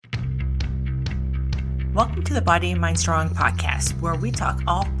Welcome to the Body and Mind Strong podcast, where we talk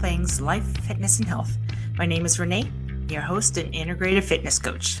all things life, fitness, and health. My name is Renee, your host and integrative fitness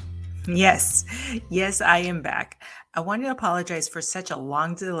coach. Yes, I am back. I want to apologize for such a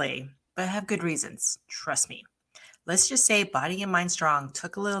long delay, but I have good reasons. Trust me. Let's just say Body and Mind Strong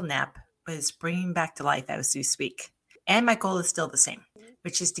took a little nap, but is bringing back to life as we speak. And my goal is still the same,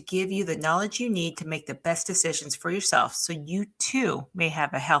 which is to give you the knowledge you need to make the best decisions for yourself so you too may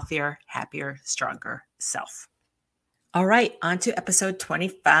have a healthier, happier, stronger self. All right, on to episode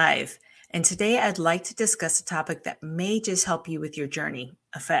 25. And today I'd like to discuss a topic that may just help you with your journey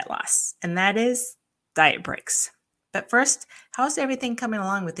of fat loss, and that is diet breaks. But first, how's everything coming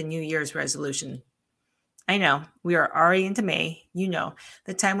along with the New Year's resolution? I know, we are already into May,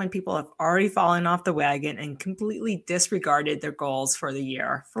 the time when people have already fallen off the wagon and completely disregarded their goals for the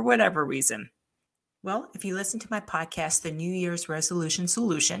year for whatever reason. Well, if you listen to my podcast, The New Year's Resolution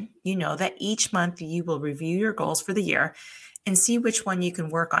Solution, you know that each month you will review your goals for the year and see which one you can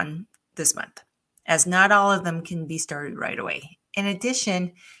work on this month, as not all of them can be started right away. In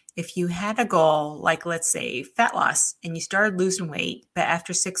addition, if you had a goal, like let's say fat loss, and you started losing weight, but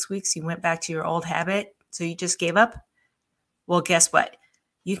after 6 weeks you went back to your old habit, so you just gave up? Well, guess what?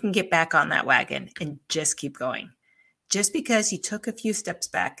 You can get back on that wagon and just keep going. Just because you took a few steps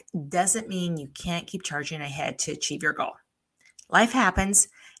back doesn't mean you can't keep charging ahead to achieve your goal. Life happens,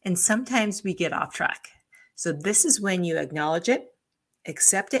 and sometimes we get off track. So this is when you acknowledge it,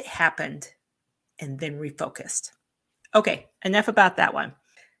 accept it happened, and then refocused. Okay, enough about that one.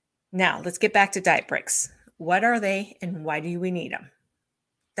 Now, let's get back to diet breaks. What are they and why do we need them?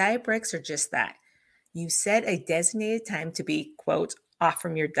 Diet breaks are just that. You set a designated time to be, quote, off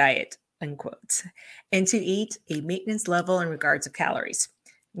from your diet, unquote, and to eat a maintenance level in regards of calories.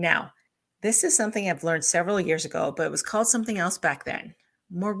 Now, this is something I've learned several years ago, but it was called something else back then.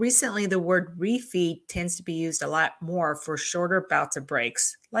 More recently, the word refeed tends to be used a lot more for shorter bouts of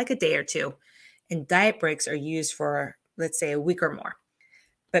breaks, like a day or two, and diet breaks are used for, let's say, a week or more.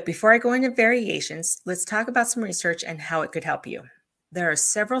 But before I go into variations, let's talk about some research and how it could help you. There are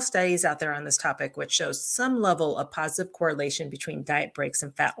several studies out there on this topic which shows some level of positive correlation between diet breaks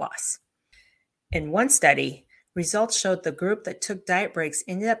and fat loss. In one study, results showed the group that took diet breaks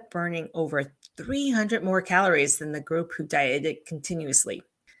ended up burning over 300 more calories than the group who dieted continuously.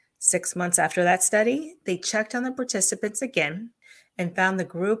 6 months after that study, they checked on the participants again and found the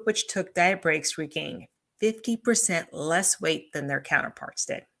group which took diet breaks regained 50% less weight than their counterparts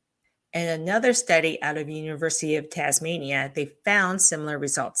did. In another study out of the University of Tasmania, they found similar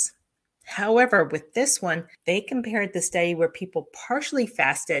results. However, with this one, they compared the study where people partially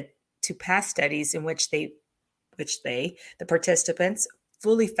fasted to past studies in which the participants,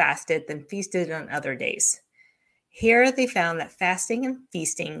 fully fasted, then feasted on other days. Here, they found that fasting and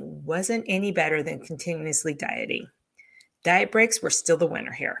feasting wasn't any better than continuously dieting. Diet breaks were still the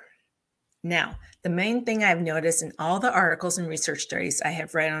winner here. Now, the main thing I've noticed in all the articles and research studies I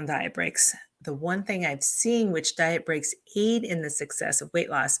have read on diet breaks, the one thing I've seen which diet breaks aid in the success of weight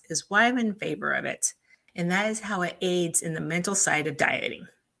loss is why I'm in favor of it. And that is how it aids in the mental side of dieting.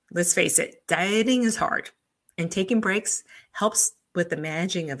 Let's face it, dieting is hard, and taking breaks helps with the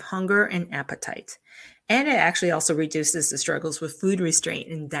managing of hunger and appetite. And it actually also reduces the struggles with food restraint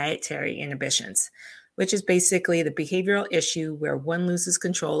and dietary inhibitions, which is basically the behavioral issue where one loses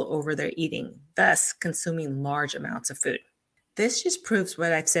control over their eating, thus consuming large amounts of food. This just proves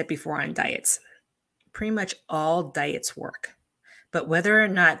what I've said before on diets. Pretty much all diets work, but whether or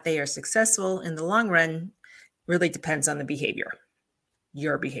not they are successful in the long run really depends on the behavior,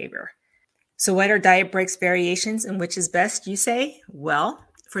 your behavior. So what are diet breaks variations and which is best, you say? Well,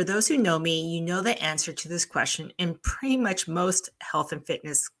 for those who know me, you know the answer to this question in pretty much most health and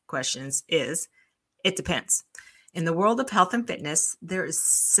fitness questions is, it depends. In the world of health and fitness, there is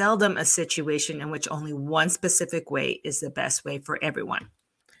seldom a situation in which only one specific way is the best way for everyone.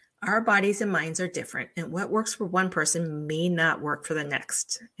 Our bodies and minds are different, and what works for one person may not work for the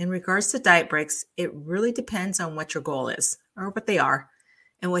next. In regards to diet breaks, it really depends on what your goal is, or what they are,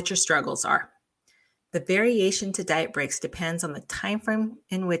 and what your struggles are. The variation to diet breaks depends on the time frame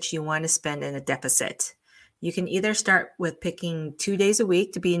in which you want to spend in a deficit. You can either start with picking 2 days a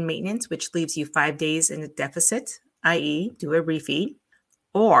week to be in maintenance, which leaves you 5 days in a deficit, i.e. do a refeed,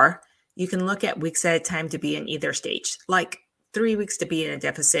 or you can look at weeks at a time to be in either stage, like 3 weeks to be in a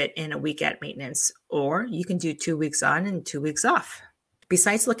deficit and a week at maintenance, or you can do 2 weeks on and 2 weeks off.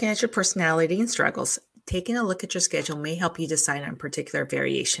 Besides looking at your personality and struggles, taking a look at your schedule may help you decide on a particular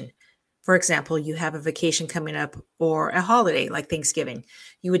variation. For example, you have a vacation coming up or a holiday like Thanksgiving.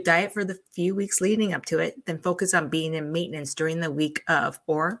 You would diet for the few weeks leading up to it, then focus on being in maintenance during the week of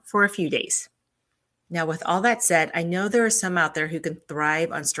or for a few days. Now, with all that said, I know there are some out there who can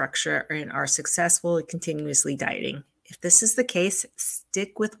thrive on structure and are successful at continuously dieting. If this is the case,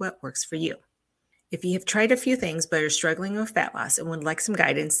 stick with what works for you. If you have tried a few things but are struggling with fat loss and would like some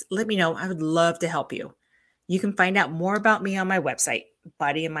guidance, let me know. I would love to help you. You can find out more about me on my website,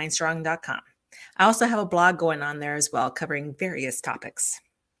 bodyandmindstrong.com. I also have a blog going on there as well, covering various topics.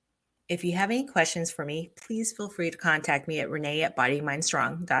 If you have any questions for me, please feel free to contact me at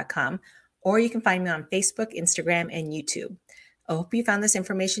renee@bodyandmindstrong.com, or you can find me on Facebook, Instagram, and YouTube. I hope you found this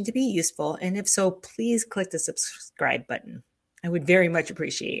information to be useful, and if so, please click the subscribe button. I would very much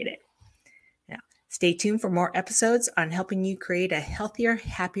appreciate it. Now, stay tuned for more episodes on helping you create a healthier,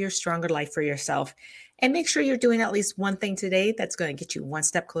 happier, stronger life for yourself, and make sure you're doing at least one thing today that's going to get you one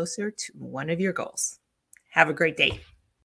step closer to one of your goals. Have a great day.